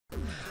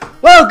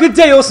Well, good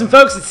day, awesome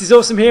folks. It's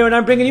Scizorsome here, and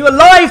I'm bringing you a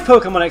live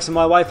Pokemon X and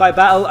Y Wi-Fi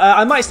battle.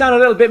 I might sound a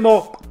little bit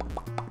more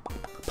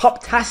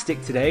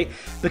pop-tastic today,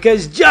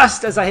 because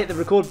just as I hit the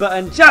record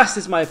button, just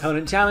as my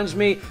opponent challenged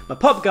me, my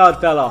pop guard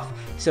fell off.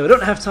 So I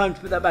don't have time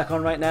to put that back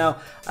on right now.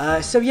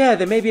 So yeah,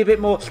 there may be a bit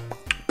more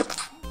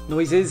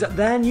noises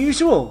than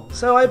usual.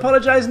 So I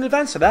apologise in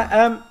advance for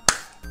that.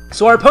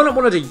 So our opponent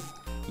wanted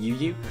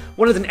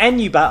an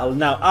NU battle.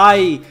 Now,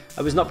 I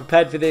was not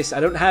prepared for this. I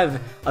don't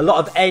have a lot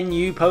of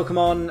NU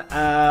Pokemon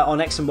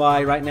on X and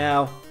Y right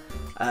now.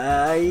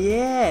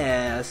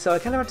 Yeah, so I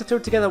kind of have to throw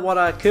together what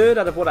I could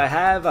out of what I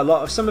have.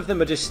 Some of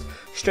them are just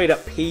straight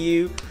up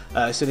PU,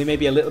 so they may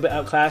be a little bit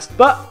outclassed,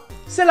 but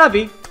c'est la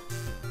vie.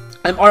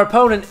 Our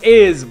opponent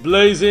is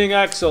Blazing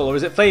Axel, or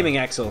is it Flaming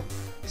Axel?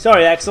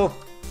 Sorry, Axel.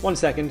 1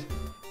 second.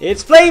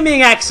 It's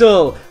Flaming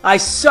Axel! I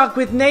suck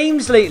with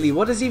names lately.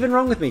 What is even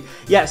wrong with me?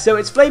 Yeah, so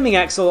it's Flaming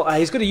Axel.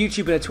 He's got a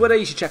YouTube and a Twitter.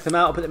 You should check them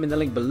out. I'll put them in the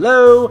link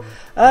below.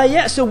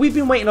 Yeah, so we've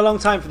been waiting a long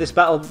time for this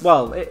battle.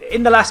 Well,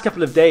 in the last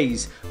couple of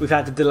days, we've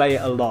had to delay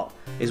it a lot,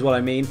 is what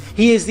I mean.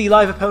 He is the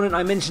live opponent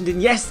I mentioned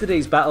in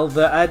yesterday's battle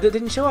that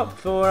didn't show up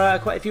for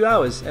quite a few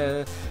hours.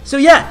 So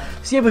yeah,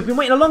 we've been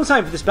waiting a long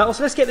time for this battle,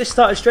 so let's get this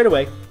started straight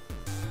away.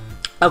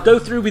 I'll go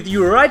through with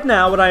you right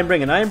now what I am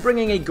bringing. I am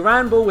bringing a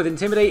Grand Ball with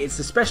Intimidate. It's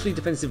the specially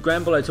defensive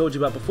Grand Ball I told you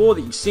about before,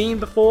 that you've seen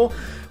before.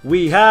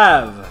 We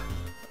have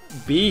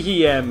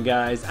BHM,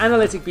 guys.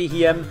 Analytic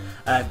BHM.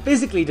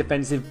 Physically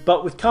defensive,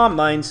 but with Calm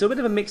Mind, so a bit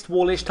of a mixed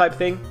wallish type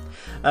thing.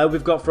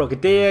 We've got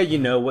Frogadier. You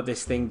know what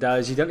this thing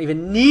does. You don't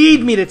even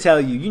need me to tell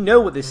you. You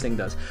know what this thing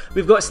does.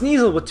 We've got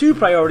Sneasel with 2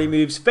 priority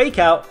moves, Fake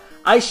Out,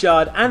 Ice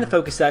Shard, and the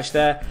Focus Sash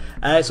there.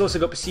 It's also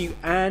got Pursuit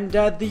and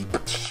the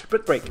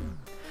Brick Break.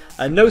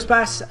 Nose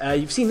Pass,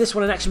 you've seen this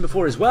one in action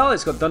before as well.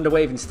 It's got Thunder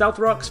Wave and Stealth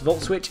Rocks,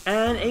 Volt Switch,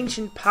 and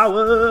Ancient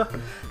Power.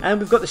 And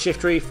we've got the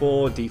Shift Tree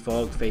for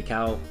Defog, Fake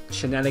Out,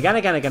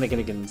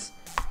 Shenanigans.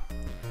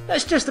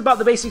 That's just about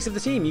the basics of the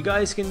team. You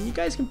guys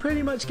can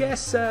pretty much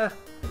guess what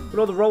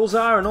all the roles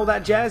are and all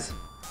that jazz.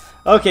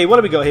 Okay, what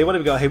do we got here?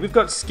 We've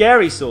got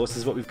Scary Sauce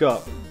is what we've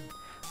got.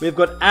 We've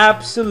got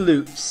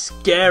absolute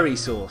Scary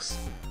Sauce.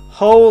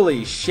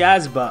 Holy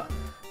Shazbutt.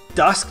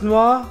 Dusk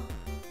Noir?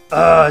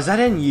 Is that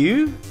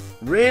NU?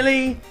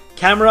 Really?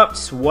 Camera Up,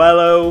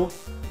 Swallow.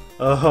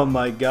 Oh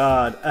my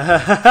god.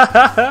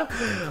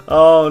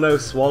 Oh no,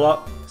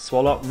 Swallow,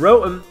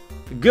 Rotom.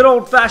 Good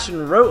old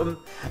fashioned Rotom.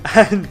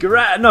 And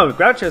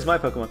Groucho's my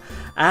Pokemon.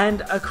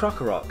 And a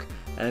Krokorok.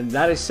 And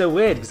that is so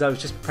weird because I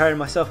was just preparing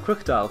myself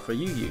Crocodile for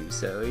UU.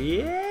 So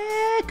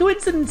yeah,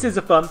 coincidences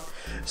are fun.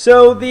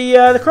 So the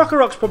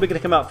Krokorok's probably going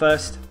to come out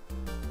first.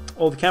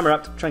 Or the Camera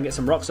Up to try and get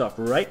some rocks off,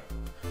 right?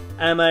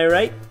 Am I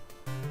right?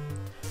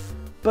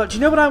 But do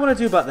you know what I want to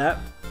do about that?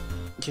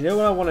 I'm going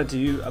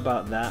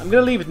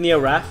to leave with Neo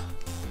Raph.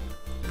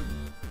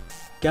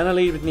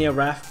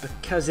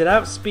 Because it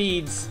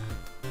outspeeds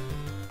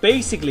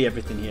basically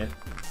everything here.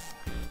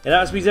 It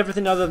outspeeds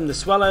everything other than the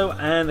Swallow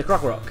and the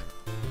Krokorok.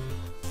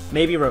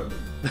 Maybe Rotom.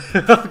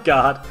 Oh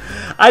god.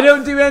 I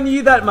don't do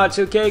NU that much,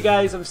 okay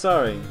guys? I'm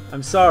sorry.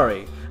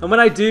 And when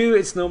I do,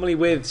 it's normally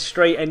with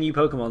straight NU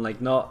Pokemon,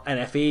 like not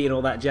NFE and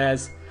all that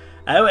jazz.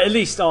 At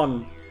least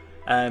on,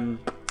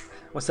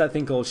 what's that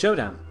thing called?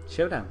 Showdown,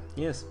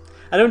 yes.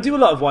 I don't do a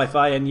lot of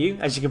Wi-Fi NU,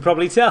 as you can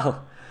probably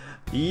tell.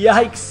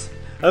 Yikes.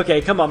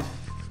 Okay, come on.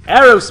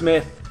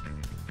 Aerosmith.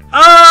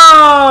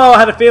 Oh! I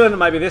had a feeling it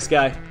might be this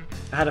guy.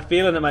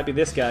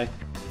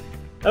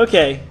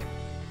 Okay.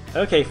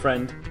 Okay,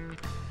 friend.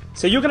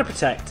 So you're going to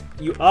protect.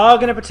 You are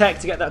going to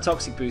protect to get that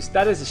Toxic Boost.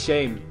 That is a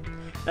shame.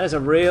 That is a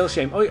real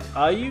shame. Oh,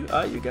 are you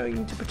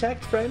going to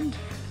protect, friend?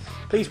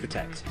 Please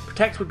protect.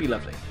 Protect would be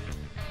lovely.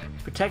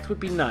 Protect would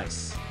be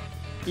nice.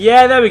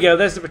 Yeah, there we go.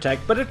 There's the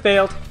protect. But it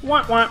failed.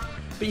 Wah, wah.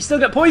 But you still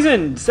got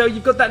poisoned, so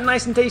you've got that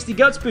nice and tasty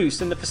Guts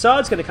boost, and the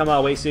Facade's going to come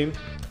our way soon.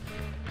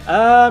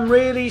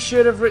 Really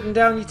should have written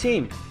down your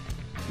team.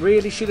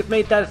 Really should have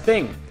made that a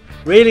thing.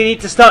 Really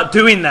need to start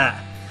doing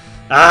that.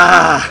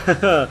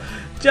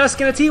 Just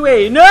going to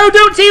T-Wave. No,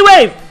 don't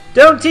T-Wave!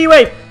 Don't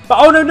T-Wave! But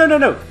oh,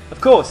 no. Of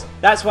course,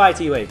 that's why I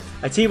T-Waved.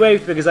 I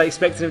T-Waved because I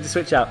expected him to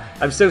switch out.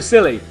 I'm so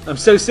silly.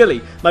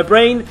 My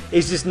brain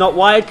is just not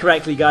wired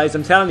correctly, guys.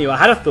 I'm telling you, I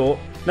had a thought,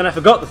 then I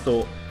forgot the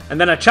thought, and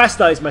then I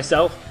chastised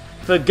myself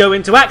for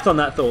going to act on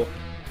that thought.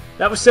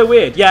 That was so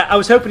weird. Yeah, I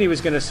was hoping he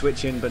was going to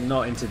switch in, but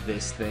not into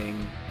this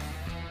thing.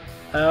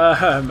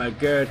 Oh my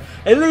god.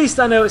 At least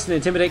I know it's an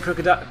Intimidate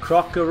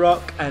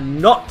Krokorok and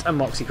not a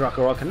Moxie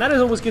Krokorok, and that is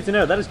always good to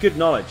know. That is good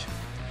knowledge.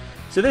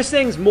 So this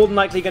thing's more than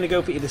likely going to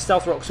go for either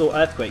Stealth Rocks or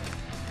Earthquake,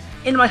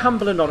 in my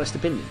humble and honest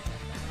opinion.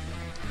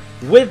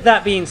 With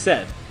that being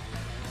said,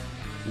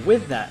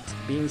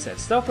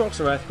 Stealth Rocks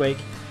or Earthquake,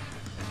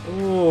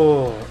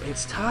 oh,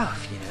 it's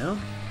tough, you know.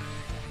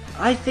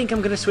 I think I'm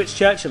going to switch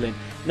Churchill in.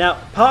 Now,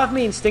 part of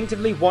me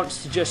instinctively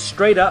wants to just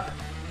straight up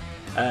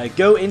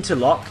go into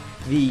lock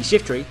the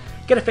Shift Tree,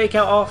 get a Fake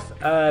Out off,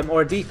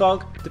 or a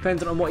Defog,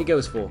 depending on what he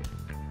goes for.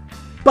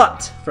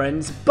 But,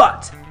 friends,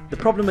 the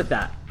problem with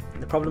that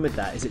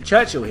is that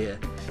Churchill here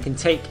can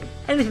take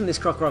anything this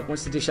Krokorok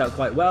wants to dish out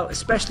quite well,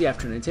 especially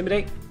after an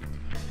Intimidate.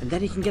 and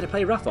then he can get a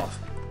play rough off.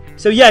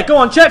 So yeah, go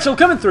on, Churchill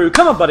coming through.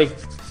 Come on, buddy.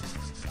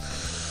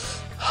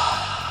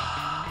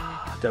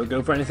 Don't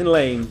go for anything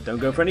lame. Don't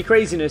go for any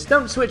craziness.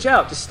 Don't switch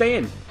out. Just stay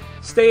in.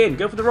 Stay in.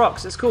 Go for the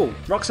rocks. It's cool.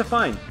 Rocks are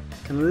fine.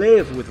 Can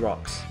live with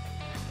rocks.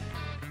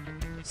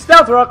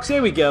 Stealth rocks.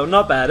 Here we go.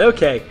 Not bad.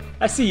 Okay.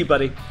 I see you,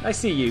 buddy. I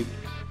see you.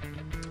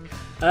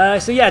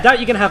 So yeah, I doubt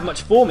you're going to have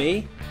much for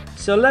me.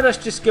 So let us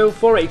just go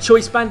for a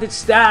choice banded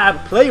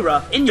stab. Play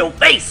rough. In your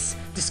face.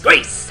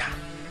 Disgrace.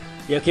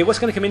 Yeah, okay. What's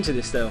going to come into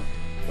this, though?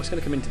 What's going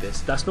to come into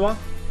this? Dust Noir?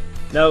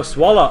 No,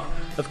 Swallow.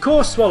 Of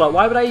course, Swallow.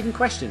 Why would I even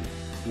question?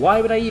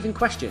 Why would I even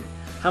question?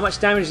 How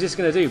much damage is this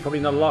going to do? Probably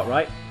not a lot,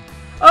 right?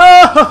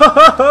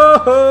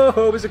 Oh,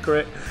 it was a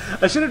crit.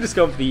 I should have just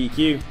gone for the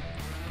EQ.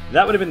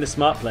 That would have been the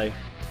smart play.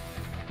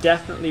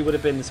 Definitely would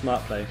have been the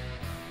smart play.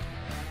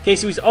 Okay,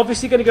 so he's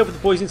obviously going to go for the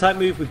poison type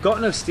move. We've got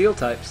no steel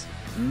types.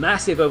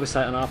 Massive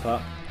oversight on our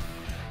part.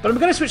 But I'm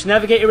going to switch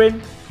Navigator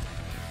in,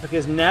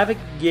 because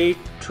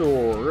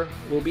Navigator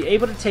will be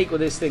able to take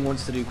what this thing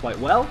wants to do quite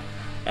well.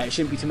 It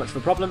shouldn't be too much of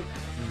a problem.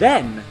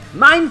 Then,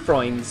 Mind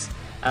Freunds,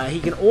 he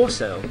can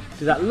also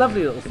do that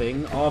lovely little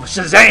thing of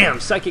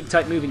Shazam! Psychic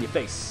type move in your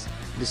face.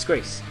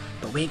 Disgrace.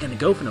 But we ain't going to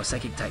go for no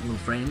psychic type move,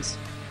 friends.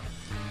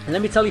 And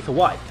let me tell you for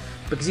why.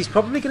 Because he's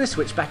probably going to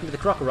switch back into the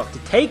Crocorock to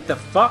take the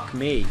fuck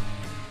me.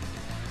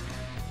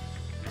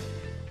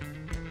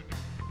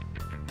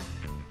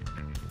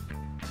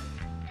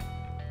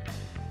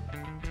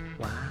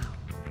 Wow.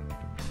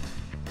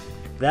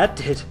 That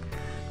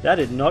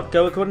did not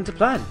go according to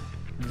plan.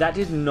 That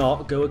did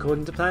not go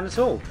according to plan at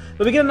all.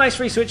 But we get a nice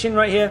free switch in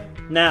right here.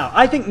 Now,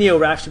 I think Neo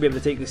Raph should be able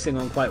to take this thing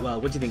on quite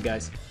well. What do you think,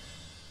 guys?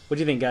 What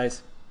do you think,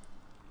 guys?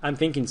 I'm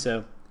thinking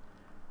so.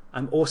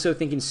 I'm also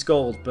thinking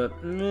Scold, but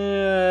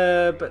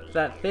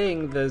that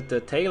thing,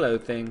 the Talo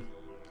thing.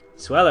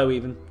 Swallow,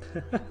 even.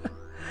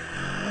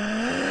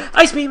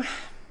 Ice Beam!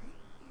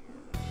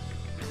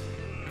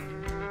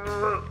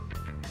 I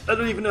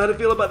don't even know how to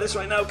feel about this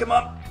right now. Come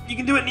on. You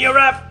can do it, Neo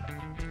Raph.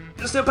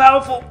 You're so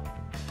powerful.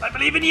 I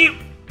believe in you.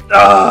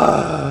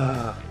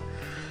 I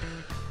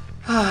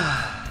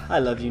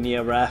love you,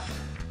 Neo Raph.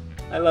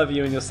 I love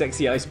you and your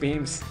sexy ice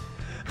beams.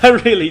 I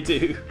really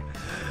do.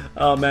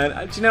 Oh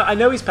man, do you know, I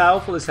know he's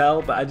powerful as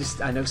hell, but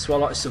I know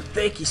Swallow is so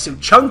thick, he's so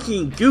chunky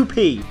and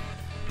goopy.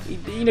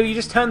 You know, you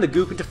just turn the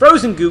goop into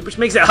frozen goop, which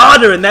makes it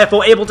harder and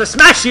therefore able to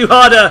smash you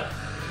harder.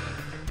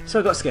 So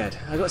I got scared.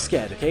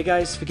 Okay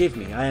guys, forgive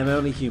me. I am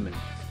only human.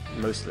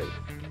 Mostly.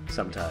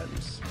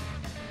 Sometimes.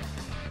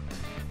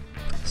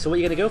 So what are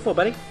you going to go for,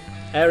 buddy?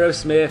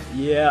 Aerosmith.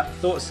 Yeah,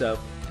 thought so.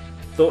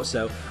 Thought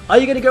so. Are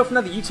you going to go for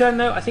another U-turn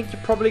though? I think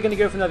you're probably going to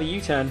go for another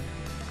U-turn.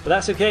 But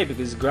that's okay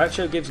because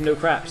Groucho gives no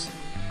craps.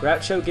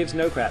 Groucho gives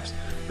no craps.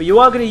 But you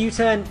are going to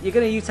U-turn. You're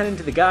going to U-turn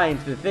into the guy,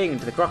 into the thing,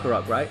 into the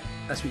Crocorock, right?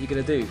 That's what you're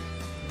going to do.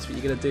 That's what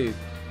you're going to do.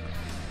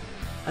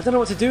 I don't know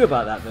what to do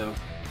about that though.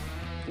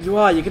 You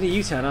are. You're going to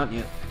U-turn, aren't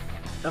you?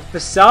 A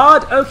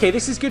Facade? Okay,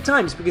 this is good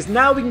times because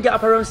now we can get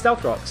up our own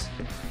Stealth Rocks.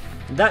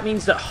 And that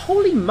means that,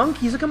 holy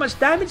monkeys, look how much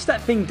damage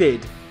that thing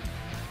did.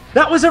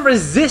 That was a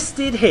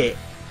resisted hit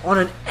on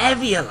an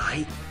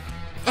Eviolite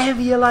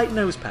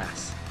Nose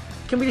Pass.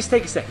 Can we just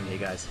take a second here,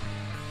 guys?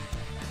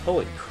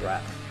 Holy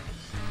crap.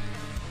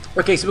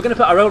 Okay, so we're going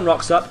to put our own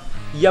rocks up.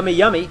 Yummy,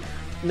 yummy.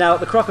 Now,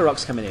 the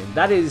Crocorock's coming in.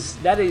 That is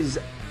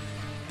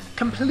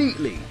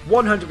completely,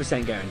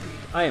 100% guaranteed.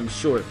 I am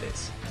sure of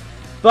this.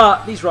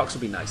 But these rocks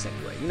will be nice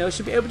anyway. You know,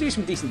 should be able to do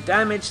some decent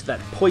damage to that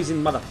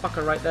poison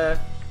motherfucker right there.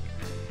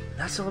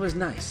 That's always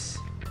nice.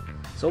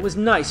 It's always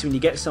nice when you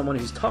get someone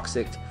who's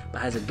toxic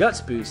but has a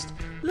guts boost.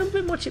 A little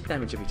bit more chip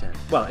damage every time.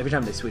 Well, every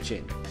time they switch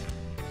in.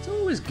 It's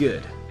always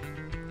good.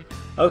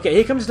 Okay,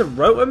 here comes the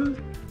Rotom.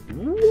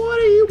 What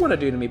do you want to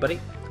do to me, buddy?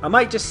 I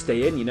might just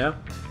stay in, you know.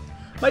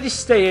 Might just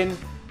stay in,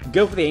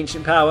 go for the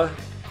Ancient Power.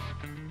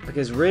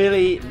 Because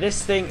really,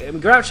 this thing,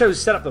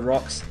 Groucho's set up the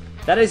rocks.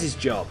 That is his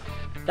job.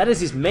 That is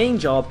his main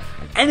job.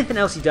 And anything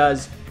else he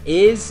does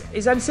is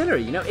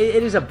ancillary, you know.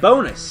 It is a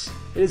bonus.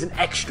 It is an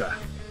extra.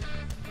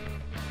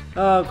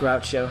 Oh,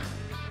 Groucho.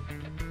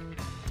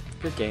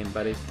 Good game,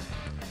 buddy.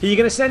 Who are you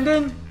going to send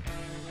in?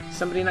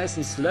 Somebody nice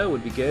and slow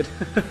would be good.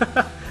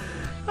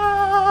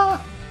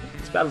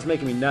 This battle's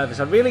making me nervous.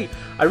 I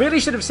really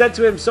should have said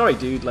to him, sorry,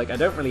 dude, like, I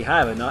don't really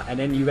have an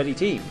NU ready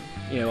team,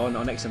 you know,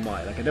 on X and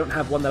Y. Like, I don't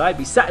have one that I'd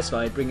be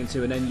satisfied bringing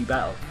to an NU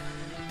battle.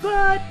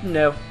 But,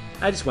 no,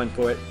 I just went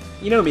for it.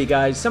 You know me,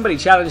 guys. Somebody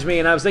challenged me,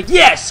 and I was like,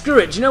 yeah, screw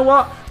it. Do you know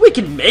what? We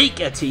can make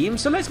a team,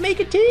 so let's make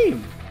a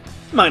team.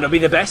 Might not be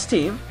the best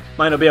team.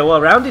 Might not be a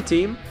well-rounded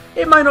team.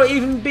 It might not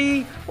even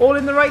be all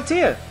in the right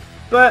tier.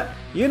 But,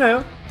 you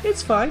know,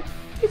 it's fine.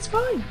 It's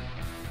fine.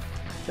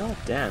 God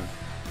damn.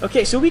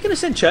 Okay, so are we going to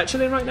send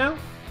Churchill in right now?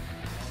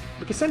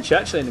 We can send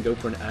Churchill in and go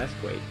for an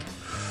Earthquake.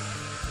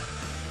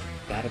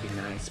 That'd be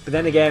nice. But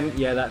then again,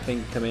 yeah, that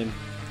thing can come in.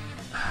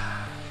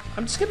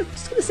 I'm just gonna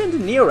send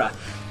in Neora.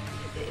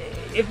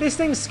 If this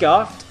thing's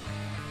scarfed,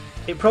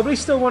 it probably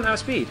still won't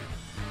outspeed.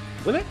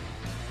 Will it?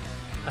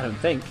 I don't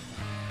think.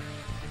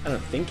 I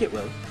don't think it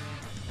will.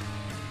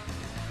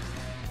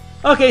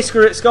 Okay,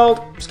 screw it. Scald.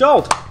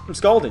 Scald. I'm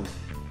scalding.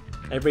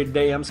 Every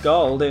day I'm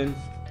scalding.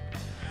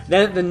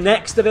 Then at the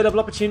next available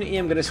opportunity,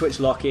 I'm going to switch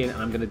lock in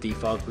and I'm going to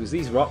defog because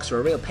these rocks are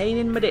a real pain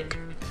in my dick.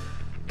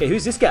 Okay,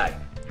 who's this guy?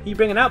 Who you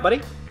bringing out,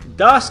 buddy?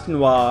 Dusk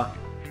Noir.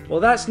 Well,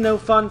 that's no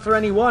fun for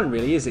anyone,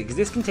 really, is it? Because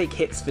this can take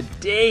hits for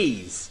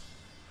days.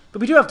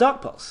 But we do have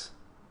Dark Pulse.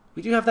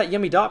 We do have that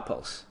yummy Dark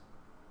Pulse.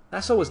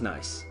 That's always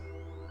nice.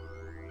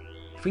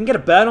 If we can get a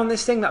burn on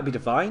this thing, that would be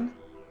divine.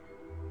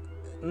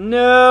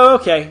 No,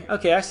 okay.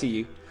 Okay, I see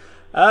you.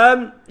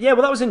 Yeah,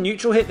 well, that was a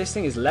neutral hit. This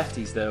thing is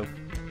lefties, though.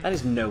 That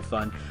is no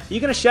fun. Are you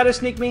going to Shadow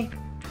Sneak me?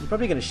 You're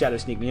probably going to Shadow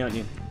Sneak me, aren't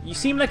you? You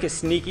seem like a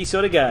sneaky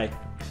sort of guy.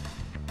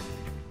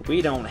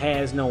 We don't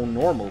have no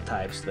normal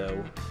types,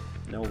 though.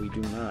 No, we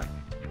do not.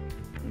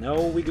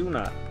 No, we do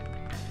not.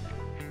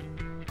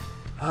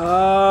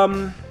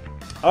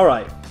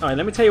 Alright,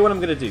 let me tell you what I'm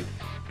going to do.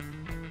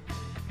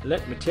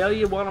 Let me tell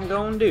you what I'm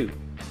going to do.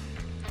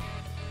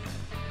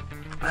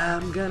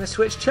 I'm going to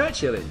switch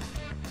Churchill in.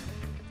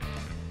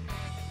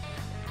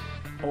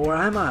 Or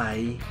am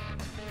I?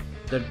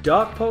 The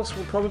Dark Pulse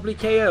will probably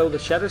KO, the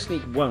Shadow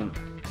Sneak won't.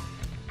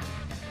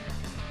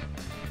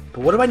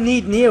 But what do I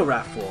need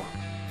Neo-Wrath for?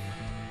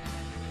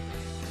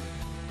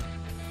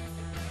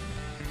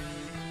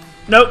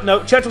 Nope,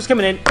 nope, Churchill's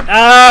coming in.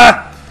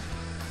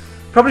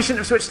 Probably shouldn't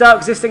have switched out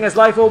because this thing has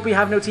Life Orb, we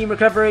have no team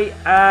recovery,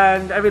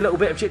 and every little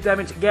bit of chip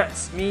damage it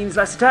gets means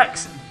less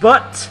attacks.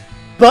 But,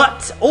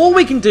 all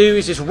we can do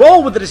is just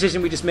roll with the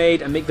decision we just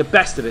made and make the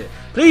best of it.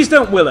 Please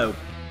don't Willow.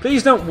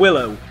 Please don't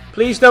Willow.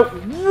 Please don't...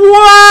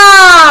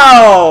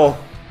 Wow!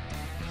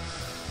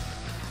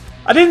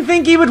 I didn't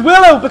think he would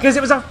Willow because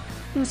it was a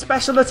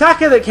special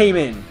attacker that came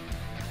in.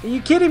 Are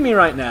you kidding me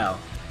right now?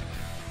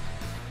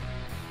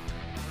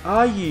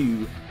 Are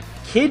you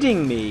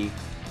kidding me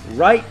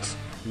right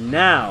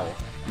now,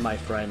 my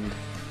friend?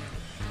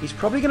 He's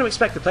probably going to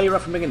expect to play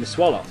rough and bring in the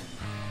Swallow.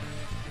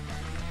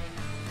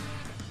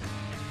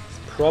 He's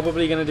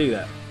probably going to do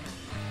that.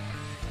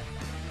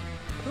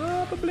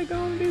 Probably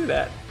going to do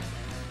that.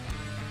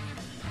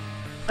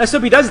 Let's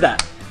hope he does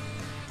that.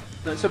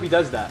 Let's hope he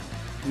does that.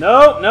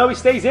 No, no, he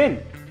stays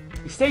in.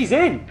 He stays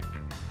in.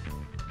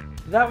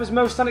 That was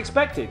most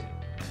unexpected.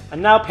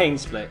 And now Pain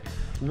Split.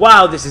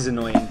 Wow, this is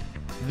annoying.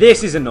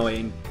 This is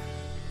annoying.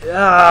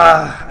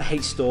 I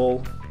hate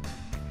stall.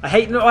 I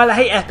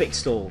hate epic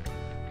stall.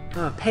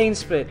 Pain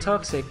Split,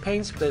 Toxic,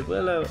 Pain Split,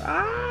 Willow. So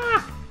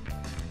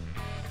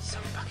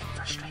fucking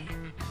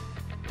frustrating.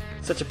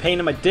 Such a pain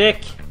in my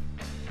dick.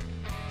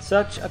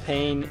 Such a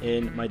pain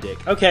in my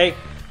dick. Okay,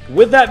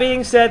 with that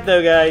being said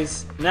though,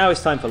 guys, now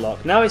it's time for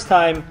lock. Now it's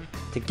time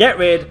to get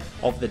rid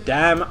of the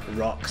damn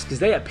rocks because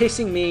they are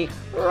pissing me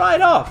right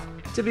off,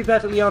 to be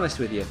perfectly honest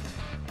with you.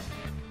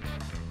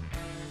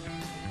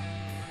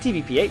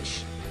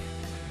 TVPH.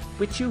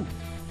 With you.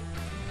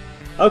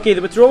 Okay,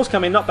 the withdrawal's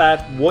coming, not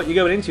bad. What you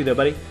going into though,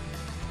 buddy?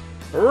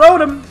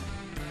 Rotom!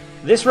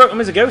 This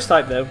Rotom is a ghost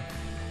type though.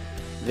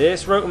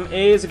 This Rotom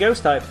is a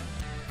ghost type.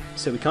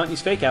 So we can't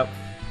use Fake Out.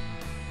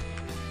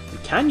 We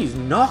can use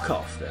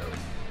Knockoff though.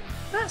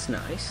 That's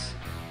nice.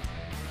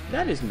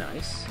 That is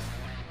nice.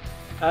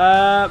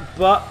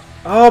 But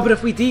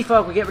if we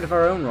defog, we get rid of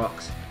our own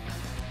rocks.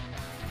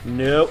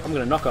 No, I'm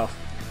gonna knock off.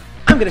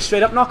 I'm gonna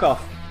straight up knock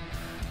off.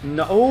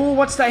 No, oh,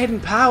 what's that hidden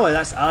power?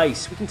 That's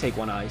ice. We can take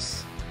one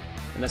ice.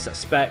 Unless that's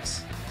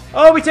specs.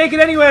 Oh, we take it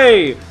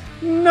anyway!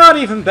 Not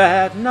even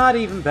bad. Not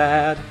even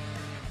bad.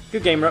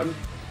 Good game, Rotom.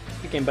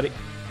 Good game, buddy.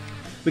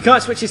 We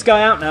can't switch this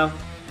guy out now.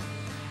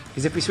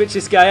 Because if we switch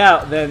this guy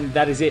out, then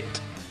that is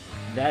it.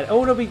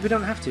 Oh, no, we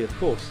don't have to, of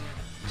course.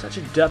 Such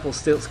a double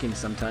stilt skin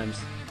sometimes.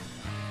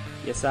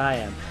 Yes, I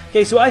am.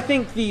 Okay, so I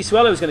think the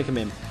Swallow's going to come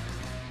in.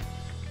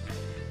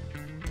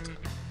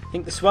 I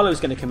think the Swallow's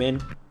going to come in.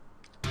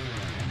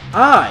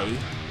 I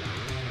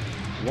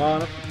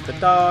want to put the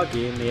dog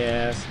in the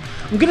ass.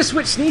 I'm going to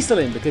switch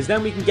Sneasel in because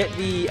then we can get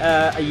the...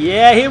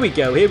 yeah, here we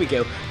go, here we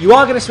go. You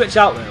are going to switch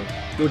out, though.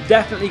 You're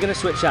definitely going to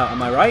switch out.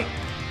 Am I right?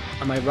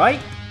 Am I right?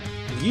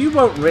 You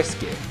won't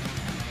risk it.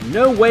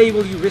 No way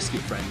will you risk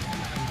it, friend.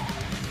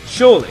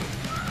 Surely.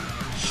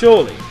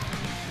 Surely.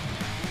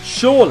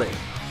 Surely.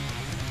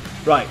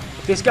 Right,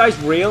 if this guy's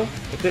real,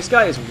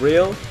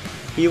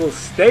 he will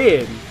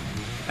stay in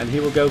and he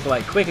will go for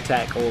like quick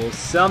attack or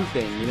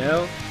something, you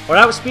know? Or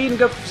outspeed and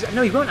go for...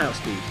 No, he won't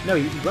outspeed. No,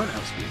 he won't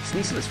outspeed.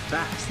 Sneasel is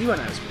fast. He won't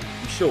outspeed,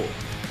 I'm sure.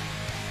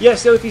 Yeah,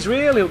 so if he's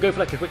real, he'll go for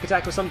like a quick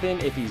attack or something.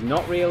 If he's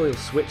not real, he'll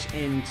switch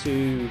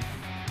into...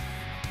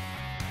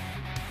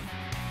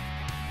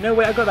 No,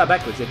 wait, I got that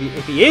backwards. If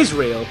he is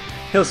real,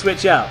 he'll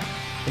switch out.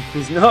 If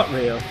he's not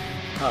real...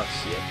 Oh,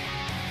 shit.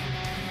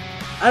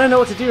 I don't know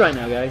what to do right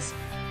now, guys.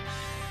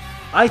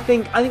 I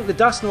think the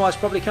Dust Noir is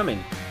probably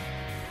coming.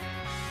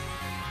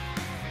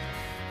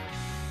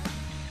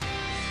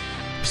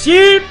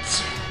 Pursuit!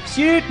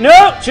 Pursuit!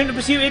 No! Shouldn't have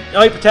pursued it.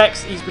 Oh, he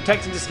protects. He's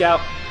protecting the Scout.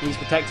 He's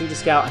protecting the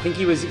Scout. I think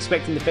he was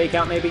expecting the Fake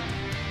Out, maybe.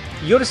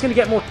 You're just gonna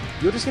get more.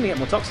 You're just gonna get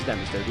more toxic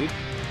damage, though, dude.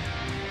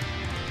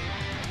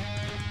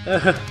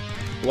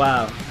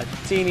 Wow, a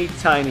teeny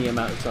tiny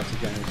amount of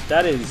toxic damage.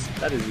 That is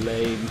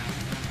lame.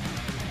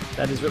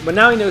 That is. But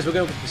now he knows we're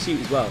going for pursuit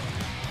as well.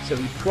 So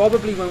he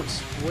probably won't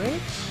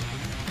switch.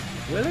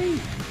 Will he?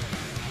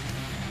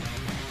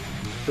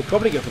 He'll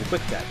probably go for the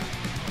quick attack.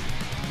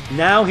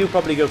 Now he'll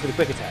probably go for the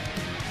quick attack.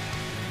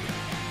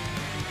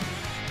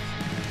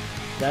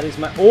 That is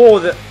my... Oh,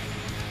 the...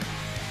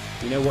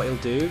 You know what he'll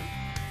do?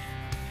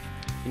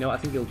 You know what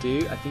I think he'll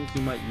do? I think he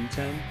might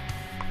U-turn.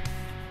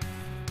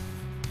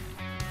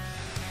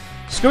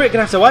 Screw it,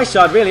 gonna have to Ice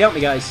Shard, really, aren't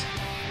we, guys?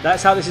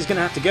 That's how this is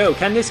gonna have to go.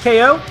 Can this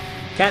KO?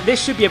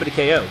 This should be able to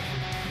KO.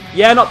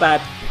 Yeah, not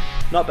bad.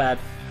 Not bad.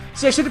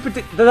 See, I should have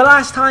predicted... The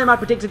last time I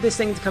predicted this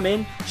thing to come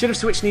in, should have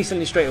switched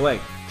Sneasel straight away.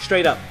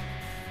 Straight up.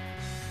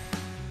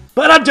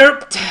 But I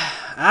derped.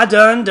 I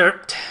done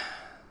derped.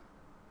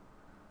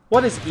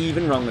 What is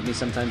even wrong with me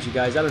sometimes, you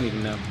guys? I don't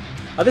even know.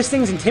 Oh, this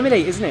thing's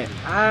Intimidate, isn't it?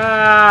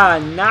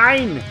 Ah,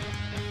 9!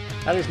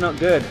 That is not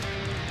good.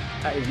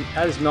 That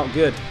is not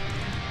good. Do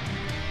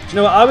you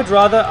know what? I would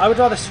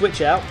rather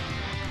switch out.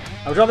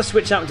 I would rather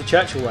switch out into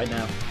Churchill right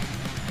now.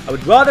 I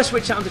would rather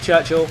switch out into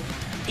Churchill,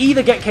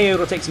 either get KO'd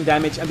or take some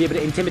damage and be able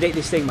to intimidate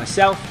this thing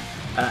myself.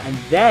 And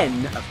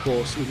then, of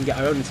course, we can get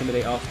our own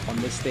Intimidate off on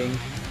this thing.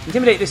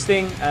 Intimidate this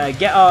thing,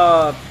 get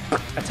our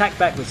attack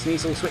back with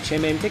Sneasel, switch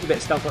him in, take a bit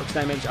of Stealth Box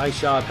damage, Ice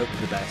Shard, hope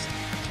for the best.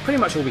 It's pretty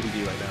much all we can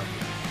do right now.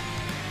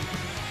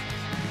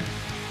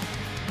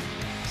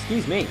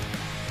 Excuse me.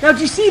 Now,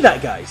 do you see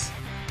that, guys?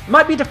 It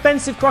might be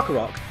defensive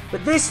Krokorok,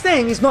 but this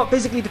thing is not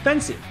physically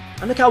defensive.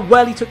 And look how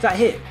well he took that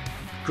hit.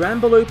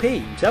 Gramble OP,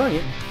 I'm telling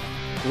you.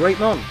 Great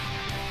mon.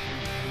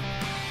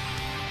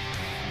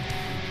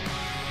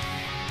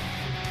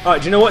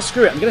 Alright, do you know what?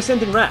 Screw it. I'm going to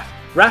send in Raph.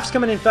 Raph's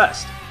coming in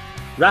first.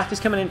 Raph is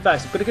coming in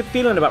first. I've got a good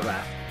feeling about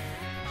Raph.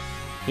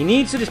 He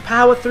needs to just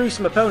power through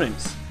some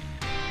opponents.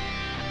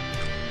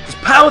 Just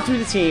power through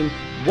the team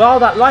while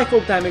that Life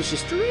Orb damage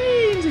just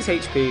drains his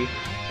HP.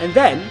 And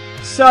then,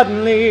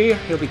 suddenly,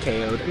 he'll be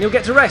KO'd. And he'll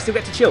get to rest, he'll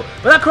get to chill.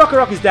 But that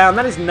Krokorok is down,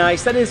 that is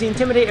nice. That is the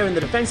Intimidator and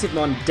the defensive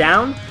mon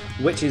down,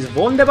 which is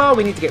wunderbar.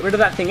 We need to get rid of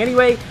that thing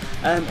anyway.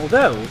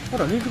 Although,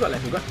 hold on, who have we got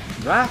left? We've got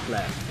Raph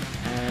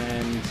left.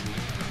 And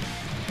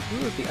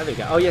who was the other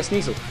guy? Oh, yes,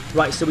 Sneasel.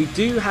 Right, so we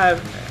do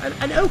have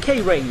an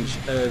okay range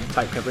of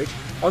type coverage.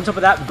 On top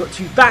of that, we've got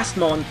two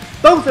Fastmon,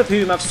 both of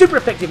whom have super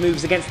effective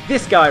moves against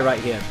this guy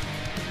right here.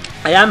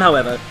 I am,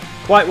 however,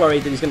 quite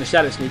worried that he's going to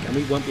Shadow Sneak, and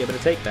we won't be able to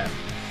take that.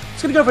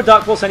 Just going to go for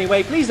Dark Pulse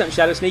anyway. Please don't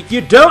Shadow Sneak.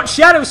 You don't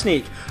Shadow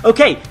Sneak!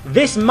 Okay,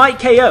 this might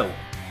KO.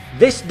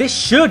 This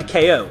should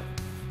KO.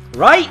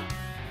 Right?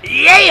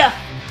 Yeah!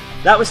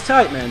 That was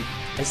tight, man.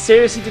 I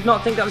seriously did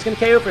not think that was going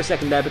to KO for a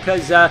second there,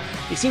 because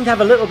he seemed to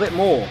have a little bit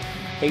more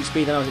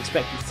HP than I was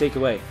expecting to take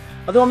away.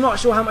 Although I'm not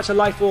sure how much a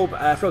Life Orb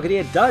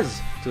Frogadier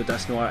does to a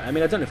Dusknoir. I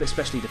mean, I don't know if it's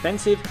specially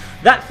defensive.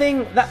 That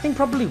thing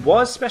probably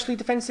was specially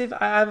defensive,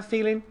 I have a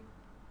feeling.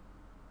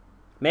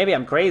 Maybe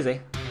I'm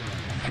crazy.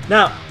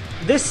 Now,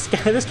 this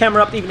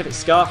camera up, even if it's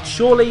scarfed,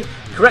 surely,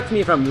 correct me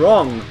if I'm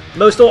wrong,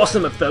 most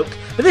awesome of folk,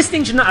 but this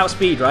thing should not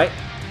outspeed, right?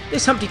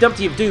 This Humpty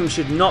Dumpty of Doom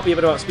should not be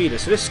able to outspeed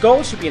us, so this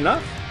skull should be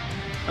enough.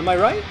 Am I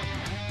right?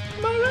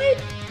 Am I right?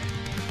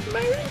 Am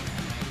I right?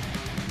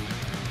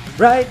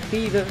 Right,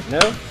 either. No?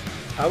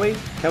 Are we?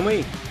 Can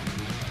we?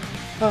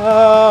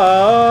 Alrighty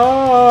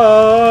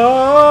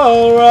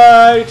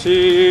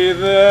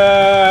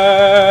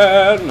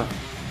then.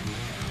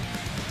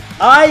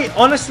 I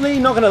honestly,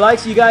 not going to lie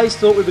to you guys,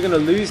 thought we were going to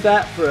lose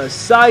that for a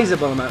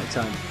sizable amount of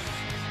time.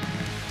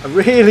 A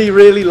really,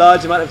 really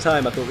large amount of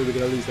time I thought we were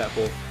going to lose that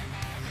for.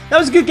 That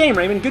was a good game,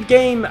 Raymond. Good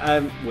game.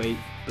 Wait.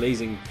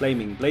 Blazing,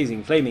 flaming,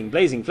 blazing, flaming,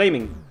 blazing,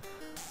 flaming.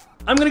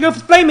 I'm going to go for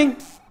flaming.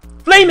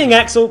 Flaming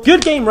Axel.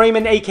 Good game,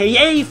 Raymond,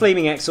 a.k.a.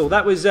 Flaming Axel.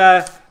 That was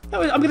I'm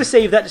going to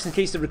save that just in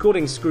case the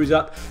recording screws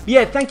up. But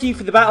yeah, thank you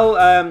for the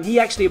battle. He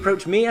actually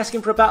approached me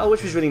asking for a battle,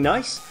 which was really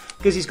nice,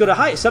 because he's got a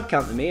higher sub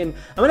count than me. And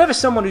whenever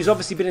someone who's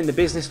obviously been in the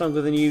business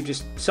longer than you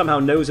just somehow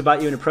knows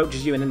about you and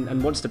approaches you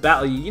and wants to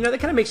battle you, you know, that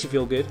kind of makes you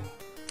feel good.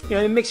 You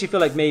know, it makes you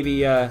feel like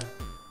maybe...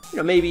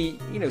 maybe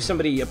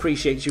somebody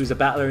appreciates you as a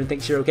battler and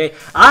thinks you're okay.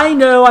 I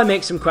know I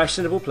make some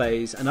questionable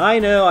plays, and I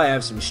know I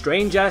have some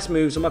strange-ass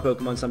moves on my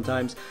Pokemon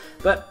sometimes,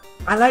 but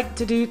I like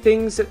to do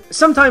things that...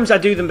 Sometimes I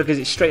do them because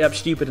it's straight up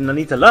stupid and I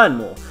need to learn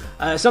more.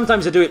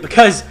 Sometimes I do it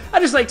because I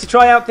just like to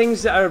try out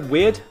things that are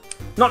weird.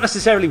 Not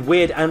necessarily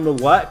weird and will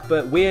work,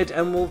 but weird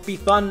and will be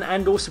fun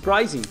and or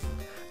surprising.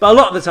 But a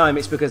lot of the time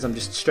it's because I'm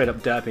just straight up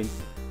derping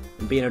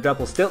and being a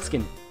double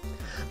stiltskin.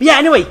 But yeah,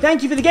 anyway,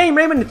 thank you for the game,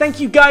 Raymond, and thank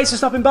you guys for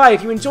stopping by.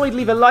 If you enjoyed,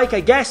 leave a like, I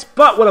guess.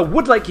 But what I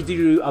would like you to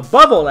do,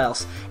 above all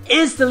else,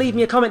 is to leave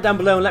me a comment down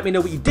below and let me know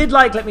what you did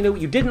like, let me know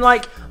what you didn't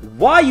like,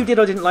 why you did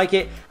or didn't like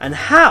it, and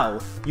how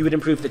you would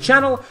improve the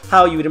channel,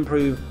 how you would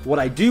improve what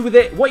I do with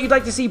it, what you'd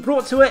like to see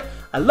brought to it.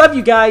 I love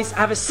you guys.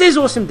 Have a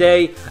Scizorsome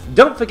day.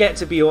 Don't forget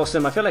to be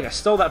awesome. I feel like I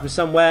stole that from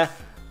somewhere.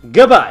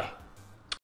 Goodbye.